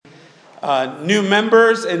new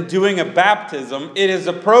members and doing a baptism, it is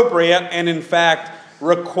appropriate and in fact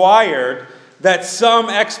required that some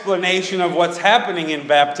explanation of what's happening in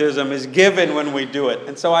baptism is given when we do it.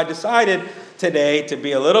 And so I decided today to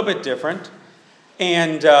be a little bit different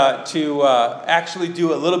and to actually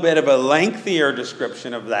do a little bit of a lengthier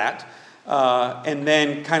description of that, and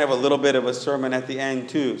then kind of a little bit of a sermon at the end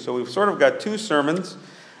too. So we've sort of got two sermons.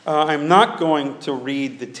 I'm not going to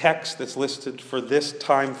read the text that's listed for this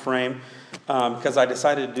time frame because I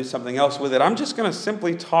decided to do something else with it. I'm just going to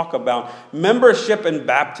simply talk about membership and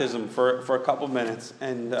baptism for a couple minutes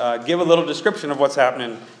and give a little description of what's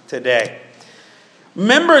happening today.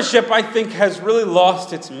 Membership, I think, has really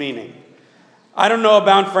lost its meaning. I don't know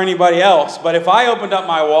about for anybody else, but if I opened up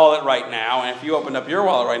my wallet right now, and if you opened up your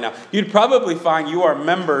wallet right now, you'd probably find you are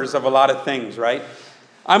members of a lot of things, right?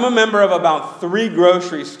 I'm a member of about 3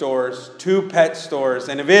 grocery stores, 2 pet stores,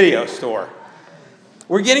 and a video store.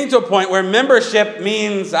 We're getting to a point where membership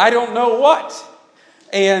means I don't know what.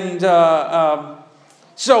 And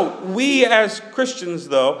so we as Christians,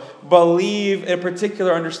 though, believe in a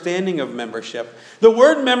particular understanding of membership. The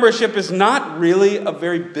word membership is not really a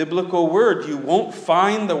very biblical word. You won't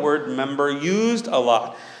find the word member used a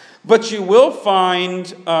lot. But you will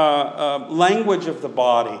find language of the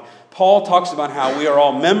body. Paul talks about how we are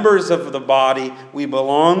all members of the body, we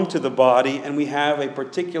belong to the body, and we have a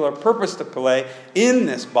particular purpose to play in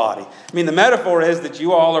this body. I mean, the metaphor is that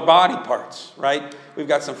you all are body parts, right? We've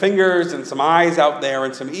got some fingers and some eyes out there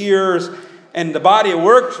and some ears, and the body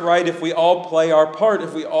works right if we all play our part,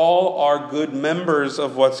 if we all are good members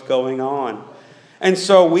of what's going on. And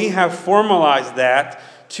so we have formalized that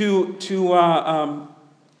to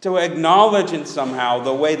acknowledge in somehow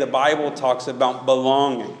the way the Bible talks about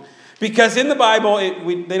belonging. Because in the Bible,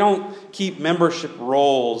 they don't keep membership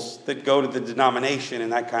rolls that go to the denomination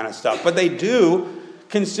and that kind of stuff. But they do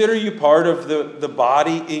consider you part of the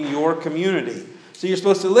body in your community. So you're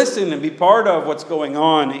supposed to listen and be part of what's going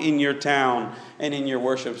on in your town and in your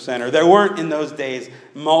worship center. There weren't in those days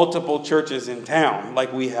multiple churches in town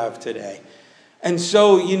like we have today. And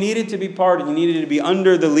so you needed to be part, you needed to be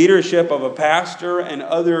under the leadership of a pastor and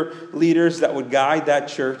other leaders that would guide that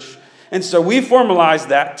church. And so we formalized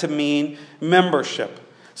that to mean membership.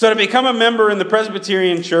 So to become a member in the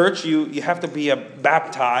Presbyterian Church, you have to be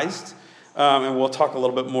baptized. And we'll talk a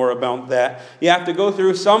little bit more about that. You have to go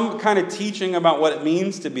through some kind of teaching about what it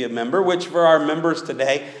means to be a member, which for our members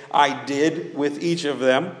today, I did with each of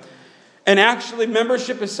them. And actually,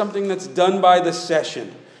 membership is something that's done by the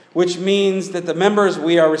session, which means that the members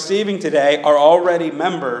we are receiving today are already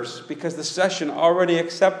members because the session already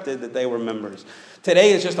accepted that they were members.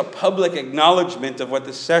 Today is just a public acknowledgement of what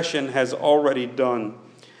the session has already done.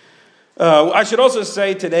 I should also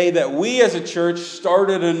say today that we as a church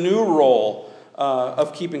started a new role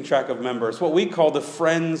of keeping track of members, what we call the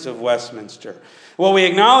Friends of Westminster. What we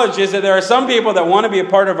acknowledge is that there are some people that want to be a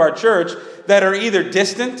part of our church that are either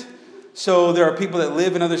distant, so there are people that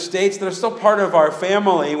live in other states that are still part of our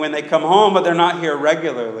family when they come home, but they're not here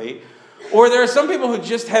regularly. Or there are some people who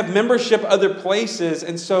just have membership other places,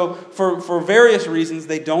 and so for various reasons,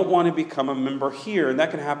 they don't want to become a member here, and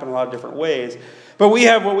that can happen a lot of different ways. But we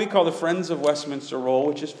have what we call the Friends of Westminster role,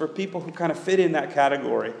 which is for people who kind of fit in that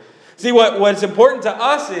category. See, what's important to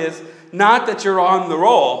us is not that you're on the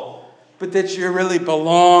roll, but that you really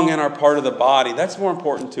belong and are part of the body. That's more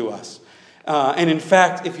important to us. And in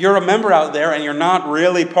fact, if you're a member out there and you're not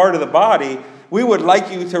really part of the body, we would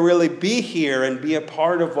like you to really be here and be a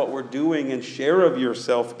part of what we're doing and share of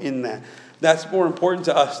yourself in that. That's more important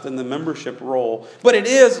to us than the membership role. But it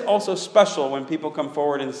is also special when people come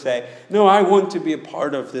forward and say, no, I want to be a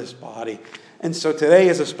part of this body. And so today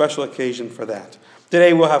is a special occasion for that.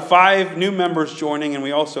 Today we'll have 5 new members joining, and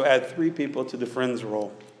we also add 3 people to the Friends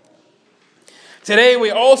role. Today we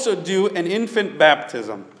also do an infant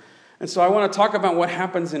baptism. And so I want to talk about what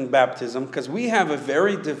happens in baptism because we have a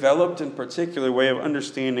very developed and particular way of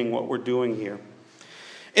understanding what we're doing here.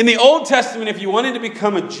 In the Old Testament, if you wanted to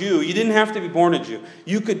become a Jew, you didn't have to be born a Jew.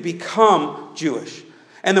 You could become Jewish.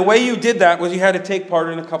 And the way you did that was you had to take part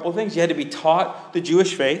in a couple of things. You had to be taught the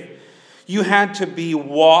Jewish faith. You had to be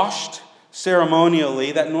washed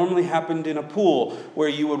ceremonially. That normally happened in a pool where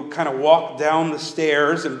you would kind of walk down the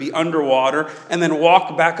stairs and be underwater and then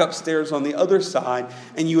walk back upstairs on the other side,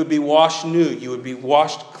 and you would be washed new. You would be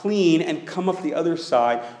washed clean and come up the other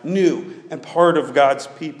side new and part of God's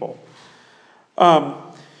people.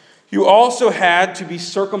 You also had to be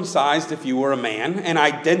circumcised if you were a man and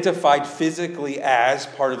identified physically as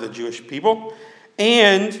part of the Jewish people.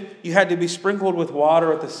 And you had to be sprinkled with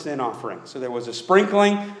water at the sin offering. So there was a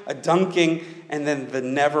sprinkling, a dunking, and then the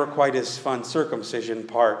never quite as fun circumcision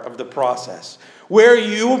part of the process, where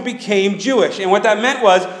you became Jewish. And what that meant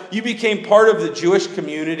was you became part of the Jewish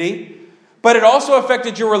community, but it also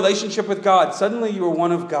affected your relationship with God. Suddenly you were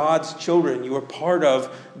one of God's children. You were part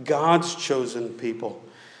of God's chosen people.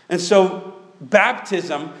 And so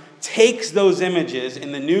baptism takes those images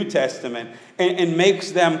in the New Testament and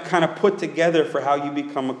makes them kind of put together for how you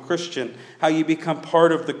become a Christian, how you become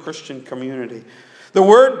part of the Christian community. The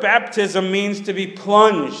word baptism means to be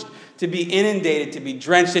plunged, to be inundated, to be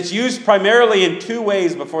drenched. It's used primarily in two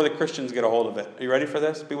ways before the Christians get a hold of it. Are you ready for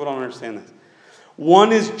this? People don't understand this.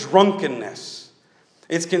 One is drunkenness.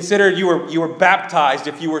 It's considered you were baptized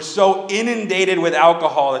if you were so inundated with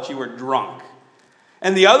alcohol that you were drunk.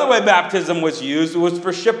 And the other way baptism was used was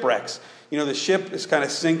for shipwrecks. You know, the ship is kind of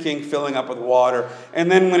sinking, filling up with water. And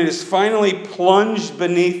then when it is finally plunged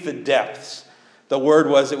beneath the depths, the word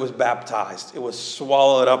was it was baptized. It was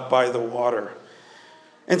swallowed up by the water.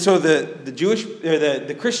 And so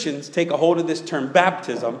the Christians take a hold of this term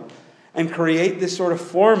baptism and create this sort of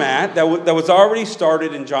format that was already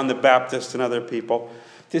started in John the Baptist and other people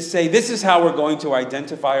to say this is how we're going to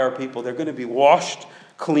identify our people. They're going to be washed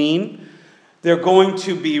clean. They're going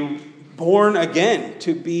to be born again,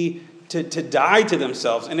 to die to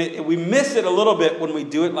themselves. And we miss it a little bit when we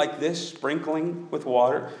do it like this, sprinkling with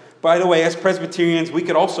water. By the way, as Presbyterians, we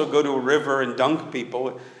could also go to a river and dunk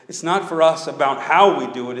people. It's not for us about how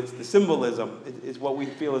we do it. It's the symbolism. It's what we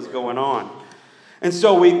feel is going on. And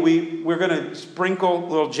so we're going to sprinkle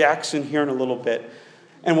little Jackson here in a little bit.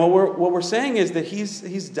 And what we're saying is that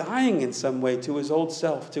he's dying in some way to his old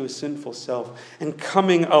self, to his sinful self, and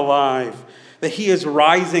coming alive. That he is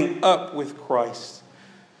rising up with Christ.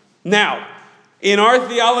 Now, in our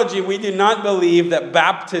theology, we do not believe that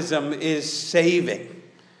baptism is saving.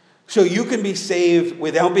 So you can be saved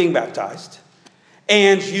without being baptized.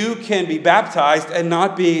 And you can be baptized and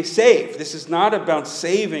not be saved. This is not about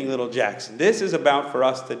saving little Jackson. This is about, for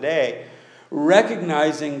us today,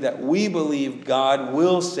 recognizing that we believe God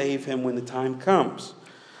will save him when the time comes.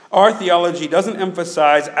 Our theology doesn't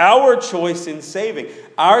emphasize our choice in saving.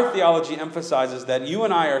 Our theology emphasizes that you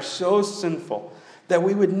and I are so sinful that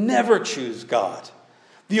we would never choose God.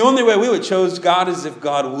 The only way we would choose God is if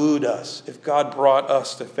God wooed us, if God brought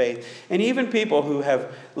us to faith. And even people who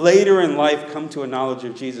have later in life come to a knowledge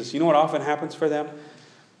of Jesus, you know what often happens for them?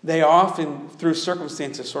 They often, through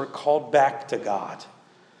circumstances, sort of called back to God.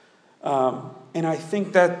 And I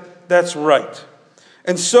think that's right.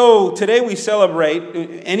 And so today we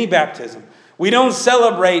celebrate any baptism. We don't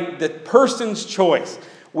celebrate the person's choice.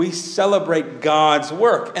 We celebrate God's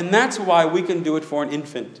work. And that's why we can do it for an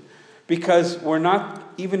infant. Because we're not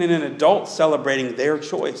even in an adult celebrating their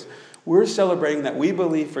choice. We're celebrating that we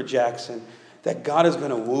believe for Jackson that God is going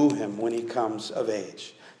to woo him when he comes of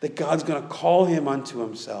age. That God's going to call him unto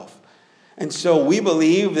himself. And so we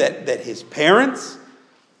believe that his parents,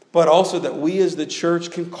 but also that we as the church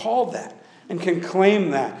can call that. And can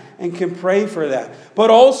claim that and can pray for that. But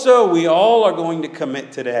also we all are going to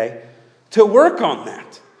commit today to work on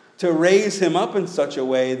that. To raise him up in such a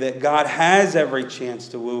way that God has every chance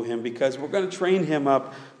to woo him. Because we're going to train him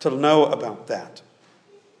up to know about that.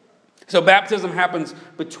 So baptism happens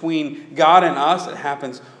between God and us. It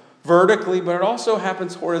happens vertically, but it also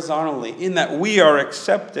happens horizontally. In that we are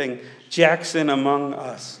accepting Jackson among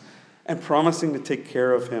us. And promising to take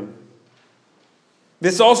care of him.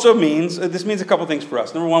 This means a couple things for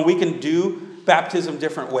us. Number one, we can do baptism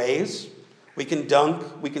different ways. We can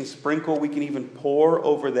dunk, we can sprinkle, we can even pour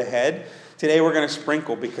over the head. Today we're going to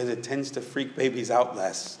sprinkle because it tends to freak babies out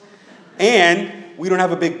less. And we don't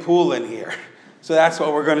have a big pool in here. So that's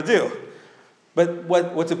what we're going to do. But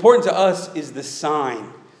what's important to us is the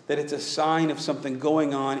sign. That it's a sign of something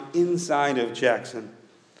going on inside of Jackson.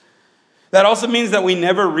 That also means that we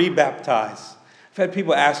never rebaptize. I've had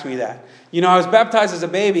people ask me that. You know, I was baptized as a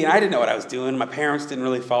baby and I didn't know what I was doing. My parents didn't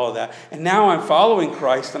really follow that. And now I'm following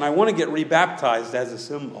Christ and I want to get rebaptized as a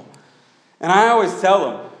symbol. And I always tell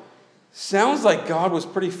them, sounds like God was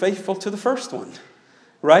pretty faithful to the first one,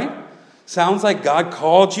 right? Sounds like God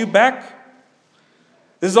called you back.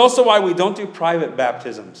 This is also why we don't do private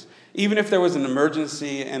baptisms. Even if there was an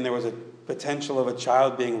emergency and there was a potential of a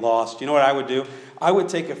child being lost, you know what I would do? I would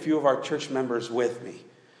take a few of our church members with me.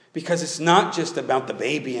 Because it's not just about the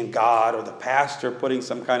baby and God or the pastor putting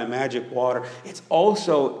some kind of magic water. It's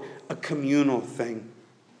also a communal thing.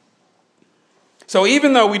 So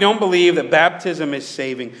even though we don't believe that baptism is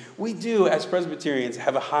saving, we do, as Presbyterians,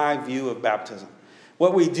 have a high view of baptism.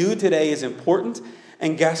 What we do today is important.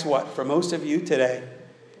 And guess what? For most of you today,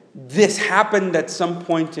 this happened at some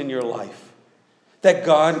point in your life. That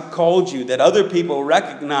God called you, that other people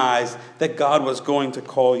recognized that God was going to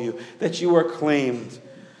call you, that you were claimed.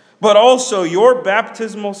 But also, your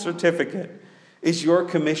baptismal certificate is your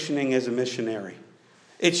commissioning as a missionary.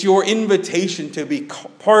 It's your invitation to be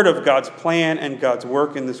part of God's plan and God's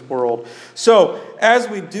work in this world. So, as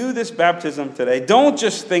we do this baptism today, don't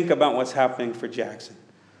just think about what's happening for Jackson.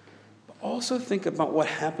 But also think about what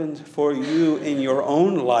happened for you in your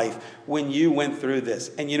own life when you went through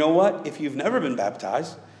this. And you know what? If you've never been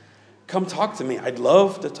baptized, come talk to me. I'd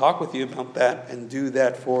love to talk with you about that and do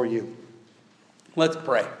that for you. Let's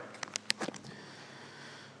pray.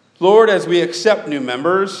 Lord, as we accept new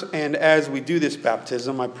members and as we do this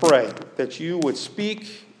baptism, I pray that you would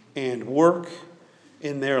speak and work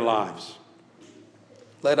in their lives.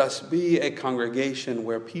 Let us be a congregation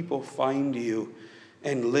where people find you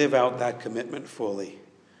and live out that commitment fully.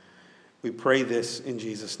 We pray this in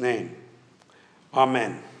Jesus' name.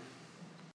 Amen.